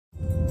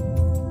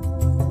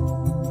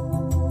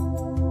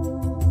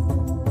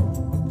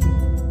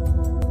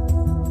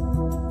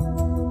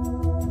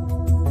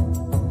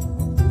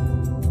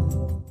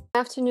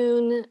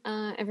afternoon,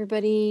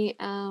 everybody.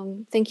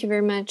 Thank you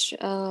very much,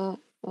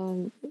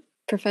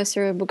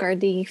 Professor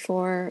Bugardi,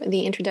 for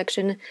the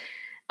introduction.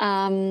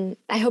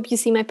 I hope you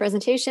see my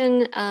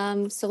presentation.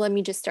 So let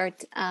me just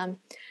start.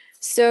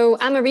 So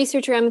I'm a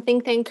researcher, I'm a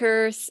think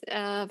tanker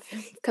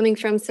coming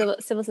from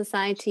civil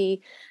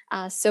society.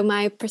 So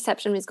my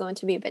perception is going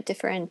to be a bit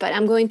different, but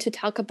I'm going to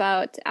talk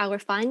about our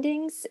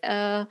findings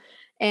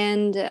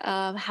and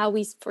how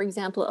we, for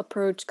example,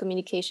 approach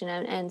communication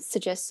and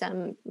suggest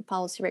some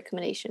policy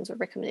recommendations or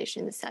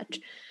recommendations as such.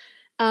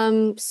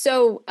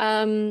 So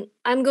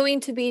I'm going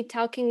to be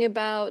talking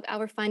about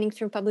our findings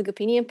from public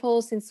opinion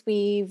polls, since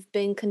we've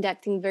been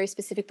conducting very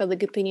specific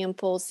public opinion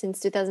polls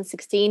since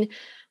 2016.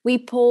 We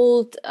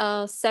polled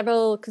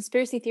several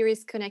conspiracy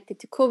theories connected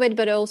to COVID,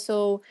 but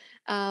also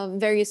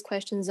various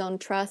questions on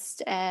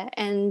trust.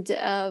 And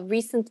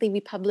recently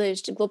we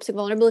published a Global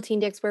Vulnerability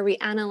Index, where we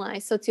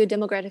analyzed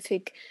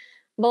socio-demographic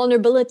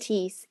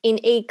vulnerabilities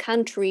in 8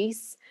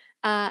 countries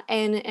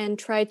and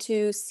try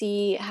to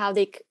see how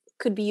they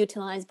could be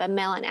utilized by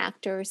malign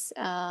actors,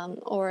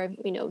 or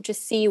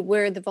just see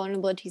where the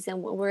vulnerabilities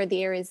and where are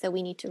the areas that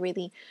we need to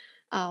really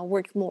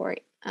work more.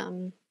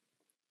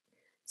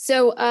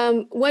 So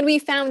what we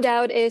found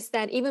out is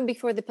that even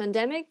before the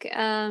pandemic,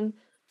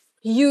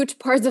 huge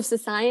parts of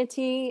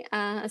society,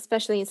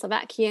 especially in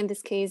Slovakia in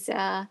this case,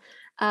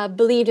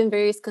 believed in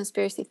various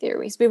conspiracy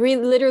theories. We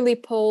literally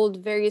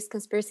polled various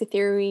conspiracy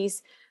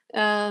theories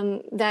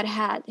that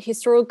had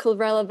historical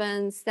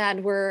relevance,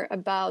 that were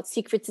about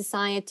secret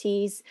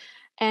societies.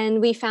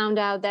 And we found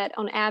out that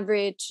on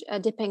average,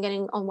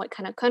 depending on what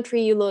kind of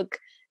country you look,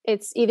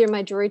 it's either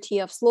majority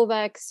of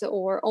Slovaks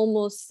or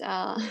almost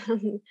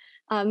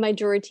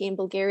majority in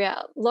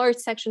Bulgaria. A large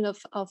section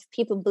of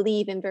people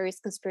believe in various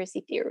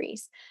conspiracy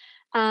theories.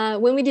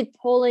 When we did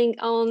polling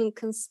on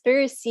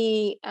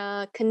conspiracy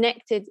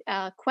connected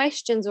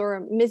questions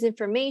or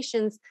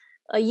misinformations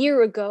a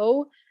year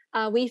ago,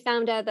 we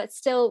found out that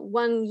still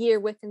 1 year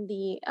within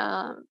the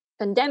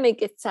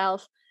pandemic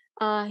itself,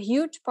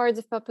 huge parts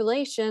of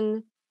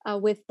population,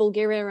 with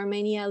Bulgaria,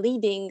 Romania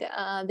leading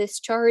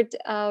this chart,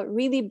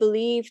 really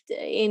believed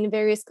in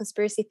various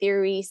conspiracy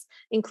theories,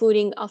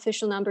 including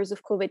official numbers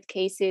of COVID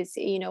cases,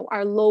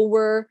 are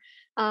lower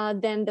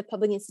than the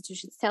public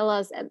institutions tell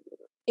us,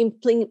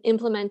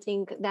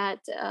 implementing that,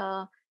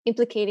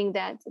 implicating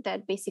that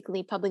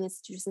basically public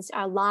institutions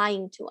are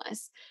lying to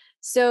us.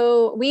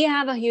 So we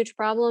have a huge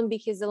problem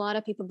because a lot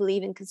of people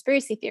believe in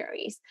conspiracy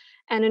theories.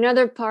 And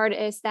another part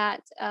is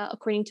that,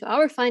 according to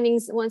our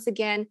findings, once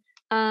again,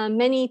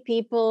 many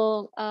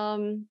people,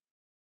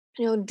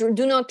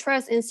 do not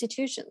trust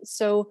institutions.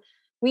 So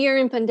we are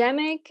in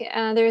pandemic.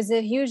 There's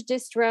a huge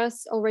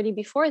distrust already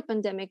before the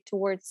pandemic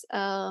towards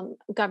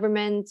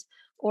government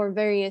or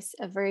various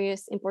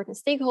important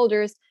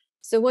stakeholders.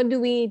 So what do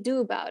we do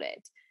about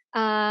it?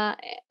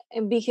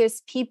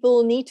 Because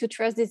people need to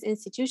trust these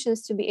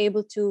institutions to be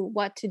able to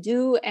what to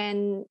do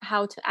and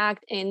how to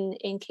act in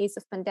case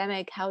of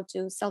pandemic, how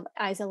to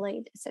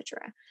self-isolate,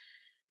 etc.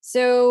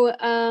 So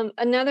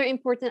another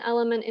important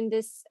element in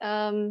this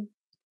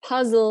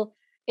puzzle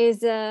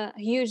is a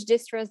huge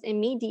distrust in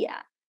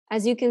media.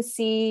 As you can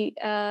see,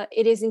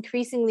 it is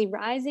increasingly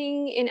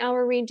rising in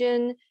our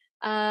region.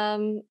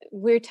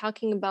 We're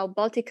talking about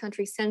Baltic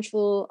countries,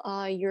 Central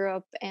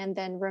Europe, and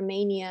then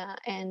Romania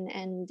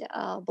and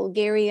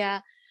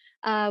Bulgaria.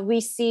 We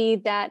see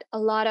that a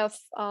lot of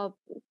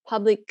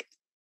public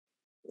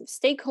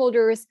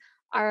stakeholders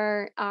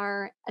are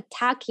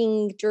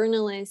attacking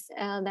journalists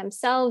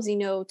themselves,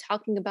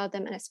 talking about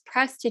them as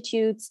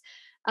prostitutes,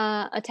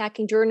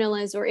 attacking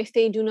journalists, or if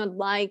they do not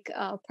like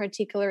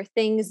particular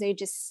things, they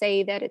just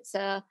say that it's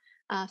a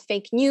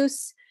fake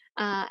news,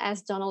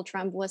 as Donald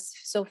Trump was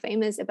so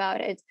famous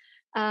about it.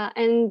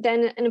 And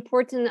then an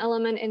important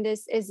element in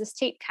this is the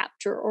state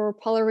capture or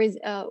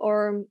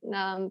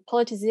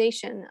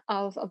politicization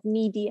of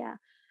media,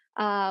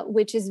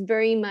 which is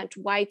very much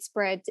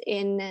widespread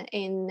in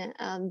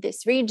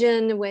this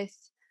region, with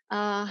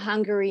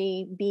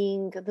Hungary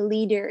being the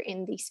leader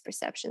in these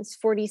perceptions.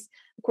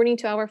 According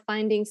to our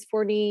findings,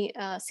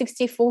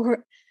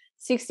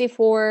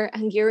 64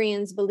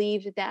 Hungarians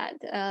believe that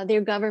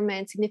their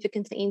government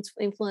significantly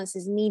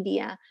influences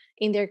media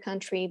in their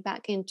country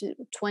back into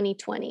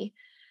 2020.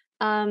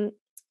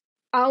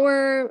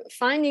 Our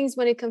findings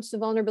when it comes to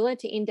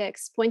vulnerability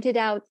index pointed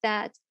out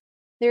that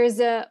there is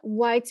a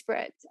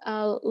widespread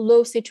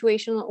low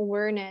situational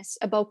awareness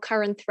about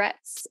current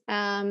threats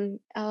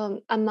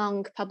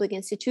among public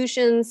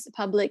institutions,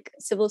 public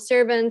civil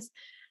servants.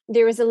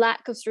 There is a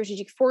lack of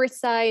strategic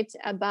foresight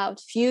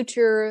about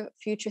future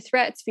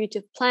threats,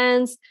 future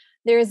plans.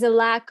 There is a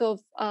lack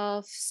of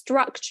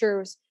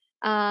structures.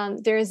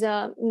 There is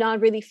a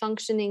not really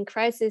functioning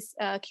crisis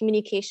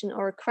communication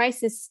or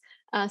crisis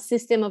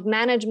system of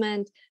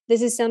management.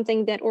 This is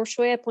something that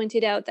Orsoya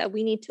pointed out, that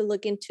we need to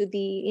look into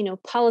the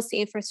policy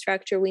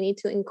infrastructure. We need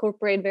to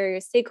incorporate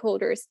various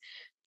stakeholders.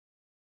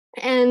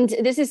 And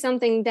this is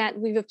something that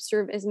we've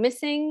observed as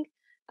missing.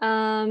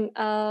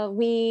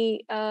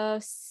 we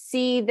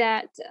see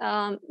that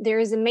there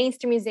is a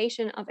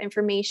mainstreamization of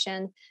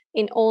information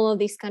in all of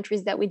these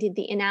countries that we did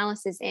the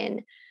analysis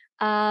in.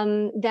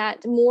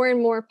 That more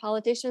and more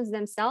politicians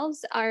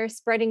themselves are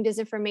spreading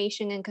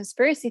disinformation and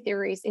conspiracy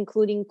theories,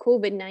 including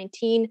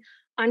COVID-19,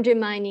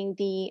 undermining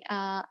the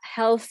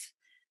health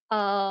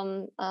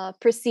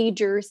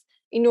procedures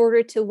in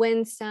order to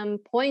win some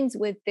points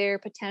with their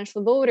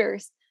potential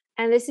voters.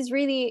 And this is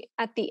really,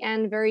 at the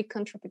end, very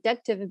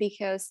counterproductive,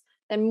 because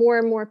then more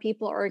and more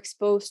people are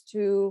exposed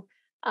to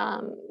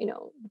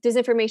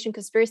disinformation,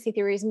 conspiracy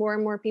theories. More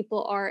and more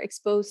people are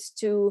exposed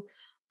to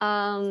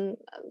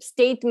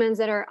statements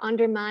that are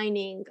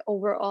undermining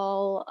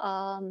overall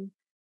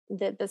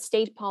the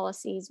state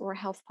policies or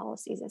health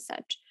policies as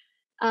such.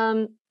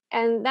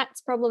 And that's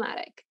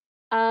problematic.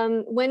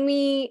 When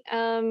we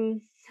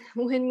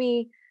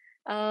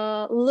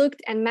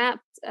looked and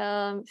mapped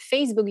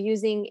Facebook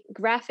using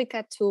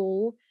Graphica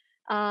tool,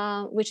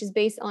 which is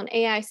based on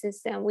AI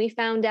system, we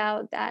found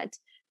out that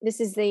this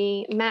is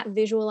the map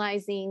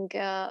visualizing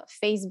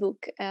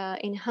Facebook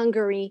in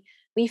Hungary.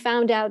 We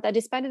found out that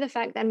despite of the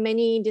fact that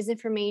many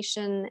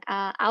disinformation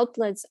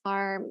outlets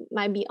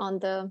might be on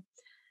the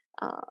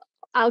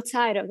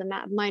outside of the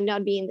map, might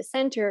not be in the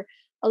center,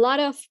 a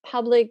lot of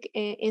public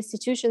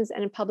institutions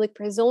and public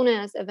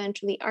personas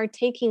eventually are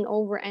taking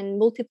over and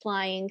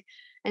multiplying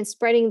and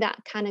spreading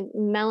that kind of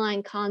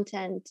malign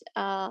content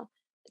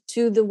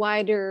to the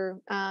wider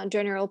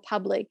general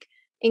public.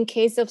 In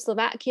case of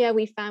Slovakia,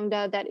 we found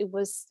out that it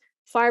was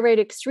far-right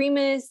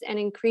extremists, and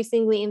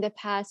increasingly in the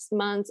past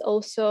months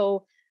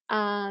also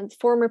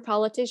former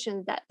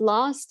politicians that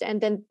lost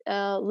and then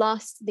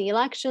lost the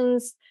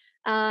elections.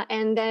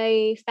 And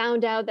they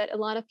found out that a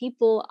lot of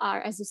people are,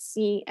 as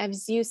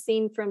you've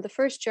seen from the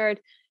first chart,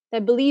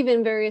 that believe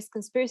in various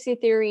conspiracy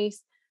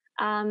theories,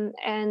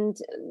 and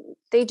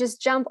they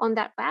just jump on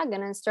that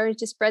wagon and started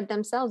to spread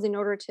themselves in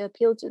order to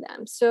appeal to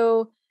them.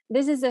 So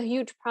this is a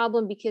huge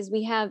problem, because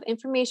we have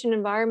information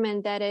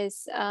environment that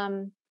is,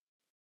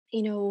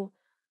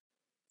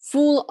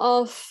 full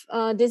of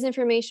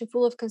disinformation,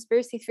 full of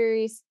conspiracy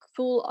theories,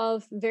 full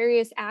of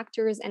various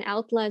actors and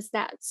outlets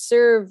that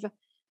serve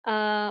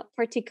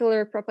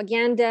particular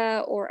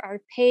propaganda or are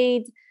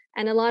paid.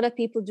 And a lot of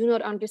people do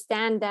not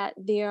understand that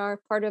they are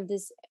part of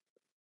this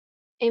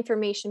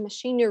information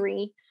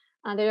machinery.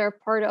 They are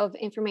part of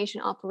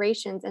information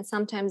operations, and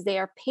sometimes they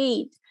are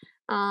paid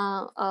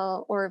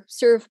or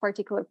serve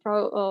particular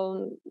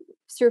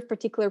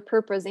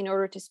purpose in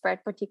order to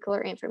spread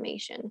particular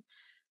information.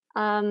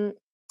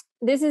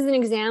 This is an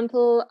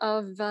example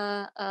of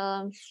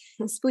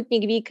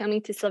Sputnik V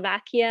coming to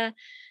Slovakia.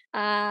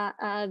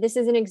 This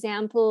is an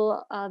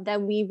example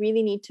that we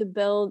really need to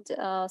build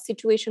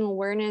situational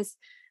awareness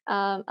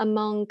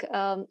among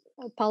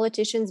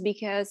politicians,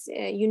 because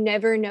you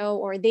never know,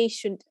 or they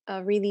should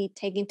really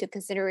take into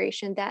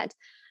consideration that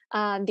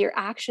their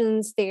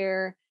actions,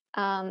 their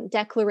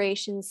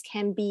declarations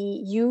can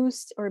be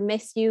used or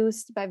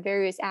misused by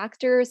various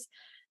actors.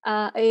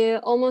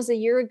 Almost a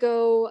year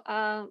ago,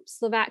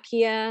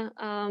 Slovakia,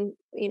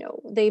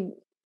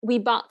 we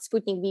bought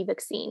Sputnik V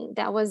vaccine.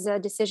 That was a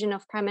decision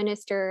of Prime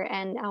Minister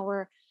and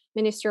our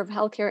Minister of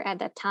Healthcare at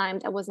that time.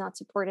 That was not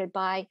supported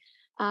by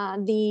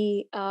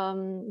the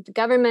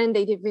government.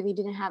 They really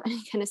didn't have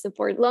any kind of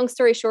support. Long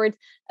story short,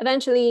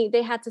 eventually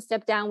they had to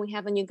step down. We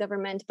have a new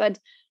government, but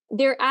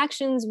their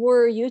actions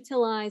were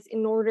utilized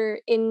in order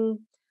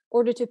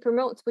to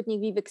promote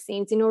Sputnik V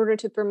vaccines, in order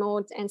to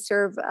promote and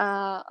serve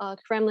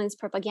Kremlin's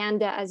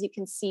propaganda. As you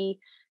can see,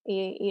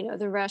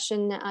 the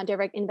Russian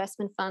direct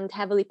investment fund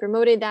heavily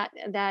promoted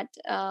that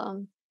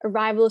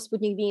arrival of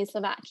Sputnik V in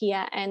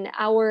Slovakia, and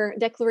our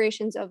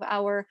declarations of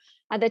our,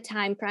 at the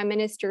time, Prime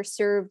Minister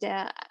served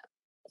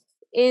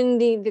in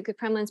the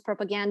Kremlin's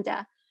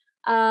propaganda.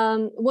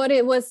 What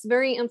it was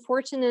very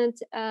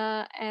unfortunate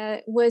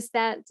was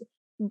that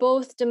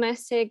both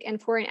domestic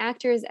and foreign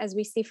actors, as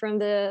we see from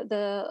the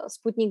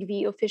Sputnik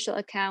V official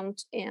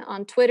account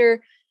on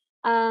Twitter,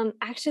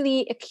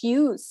 actually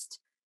accused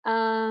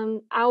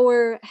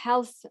our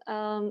health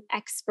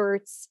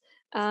experts,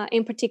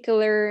 in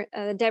particular,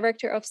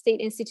 director of State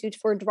Institute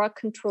for Drug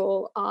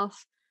Control,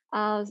 of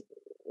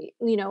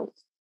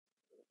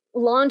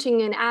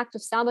launching an act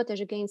of sabotage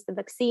against the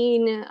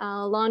vaccine,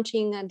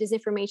 launching a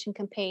disinformation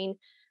campaign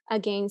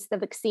against the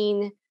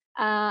vaccine.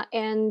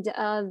 And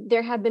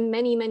there have been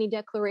many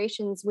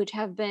declarations which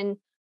have been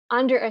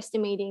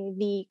underestimating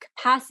the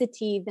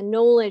capacity, the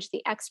knowledge,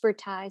 the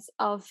expertise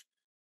of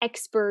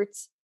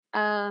experts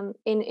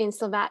in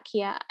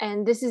Slovakia.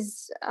 And this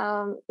is,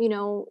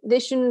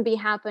 this shouldn't be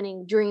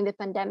happening during the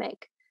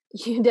pandemic.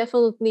 You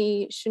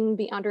definitely shouldn't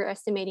be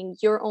underestimating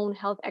your own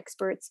health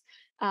experts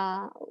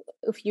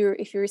if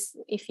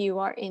you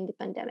are in the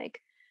pandemic.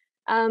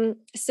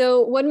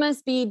 So what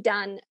must be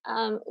done?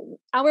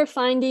 Our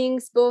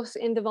findings, both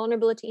in the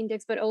vulnerability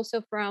index, but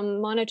also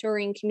from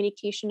monitoring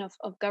communication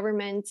of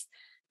governments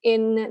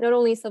in not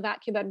only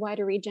Slovakia, but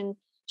wider region,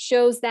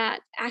 shows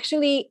that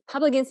actually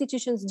public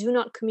institutions do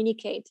not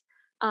communicate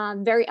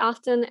very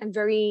often and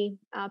very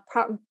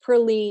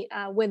poorly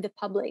with the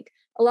public.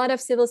 A lot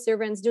of civil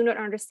servants do not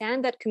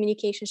understand that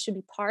communication should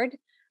be part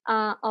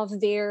of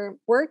their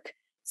work.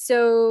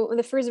 So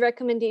the first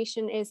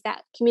recommendation is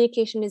that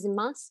communication is a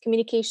must.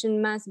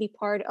 Communication must be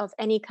part of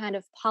any kind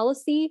of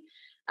policy.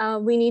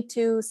 We need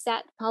to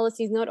set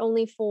policies not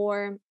only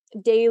for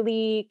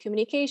daily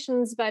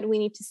communications, but we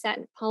need to set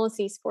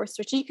policies for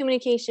strategic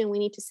communication. We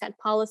need to set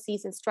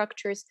policies and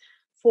structures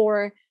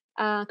for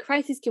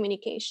crisis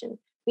communication.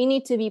 We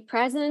need to be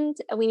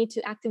present. We need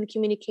to actively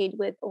communicate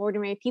with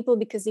ordinary people,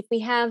 because if we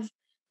have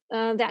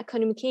that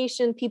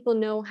communication, people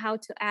know how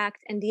to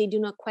act and they do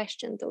not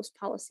question those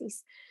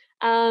policies.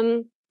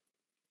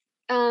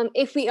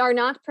 If we are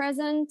not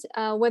present,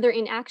 whether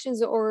in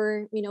actions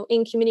or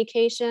in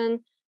communication,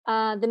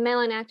 the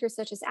malign actors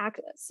such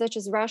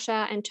as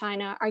Russia and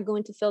China are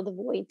going to fill the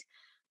void.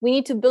 We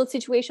need to build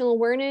situational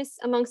awareness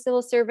among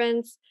civil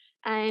servants,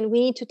 and we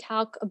need to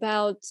talk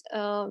about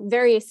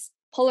various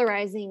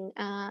polarizing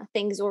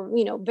things, or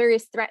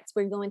various threats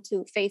we're going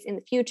to face in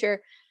the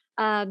future,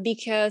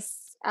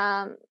 because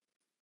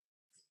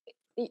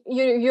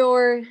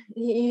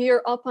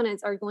your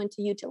opponents are going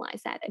to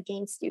utilize that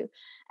against you.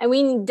 And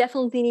we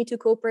definitely need to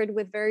cooperate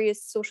with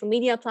various social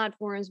media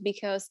platforms,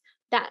 because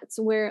that's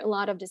where a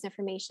lot of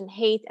disinformation,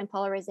 hate, and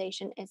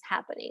polarization is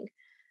happening.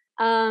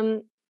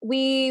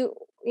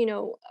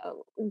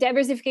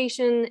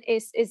 Diversification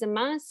is a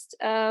must.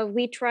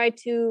 We try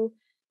to,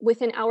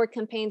 within our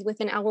campaigns,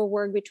 within our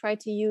work, we try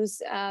to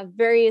use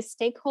various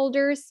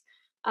stakeholders.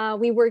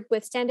 We worked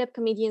with stand-up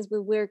comedians, we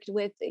worked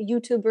with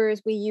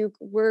YouTubers, we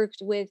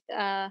worked with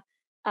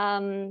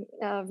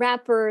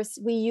rappers,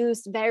 we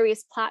used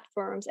various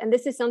platforms. And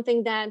this is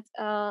something that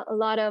a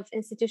lot of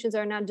institutions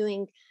are not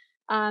doing.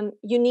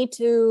 You need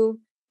to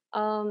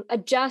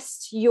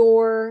adjust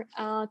your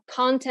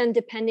content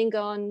depending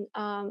on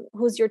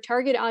who's your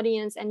target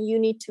audience, and you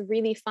need to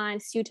really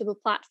find suitable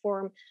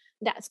platform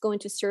that's going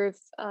to serve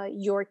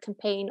your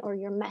campaign or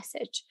your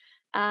message.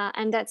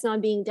 And that's not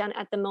being done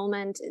at the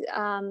moment.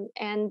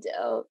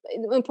 The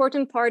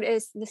important part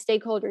is the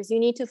stakeholders. You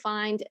need to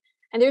find,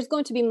 and there's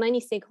going to be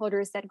many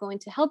stakeholders that are going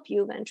to help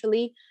you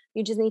eventually.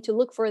 You just need to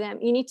look for them.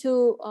 You need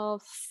to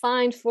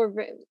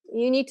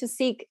you need to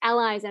seek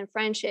allies and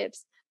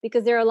friendships,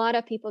 because there are a lot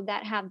of people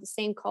that have the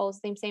same goals,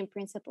 same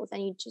principles,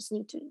 and you just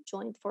need to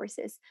join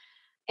forces.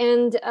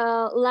 And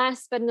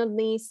last but not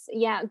least,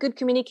 good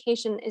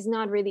communication is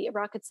not really a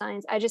rocket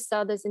science. I just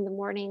saw this in the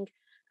morning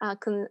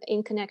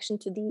in connection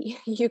to the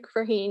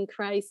Ukraine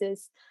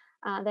crisis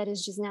that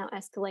is just now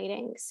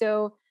escalating.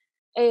 So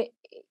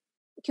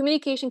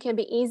communication can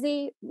be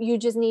easy. You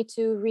just need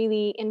to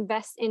really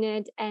invest in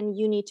it, and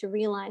you need to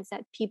realize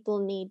that people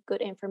need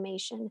good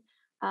information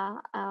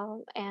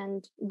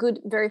and good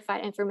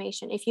verified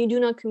information. If you do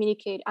not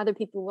communicate, other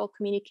people will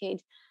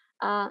communicate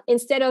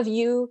instead of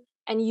you,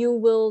 and you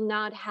will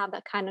not have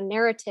that kind of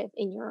narrative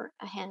in your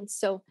hands.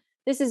 So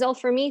this is all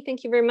for me.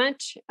 Thank you very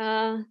much.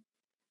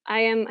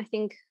 I am, I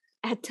think,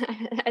 at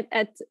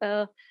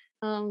 12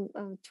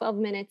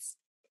 minutes.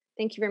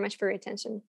 Thank you very much for your attention.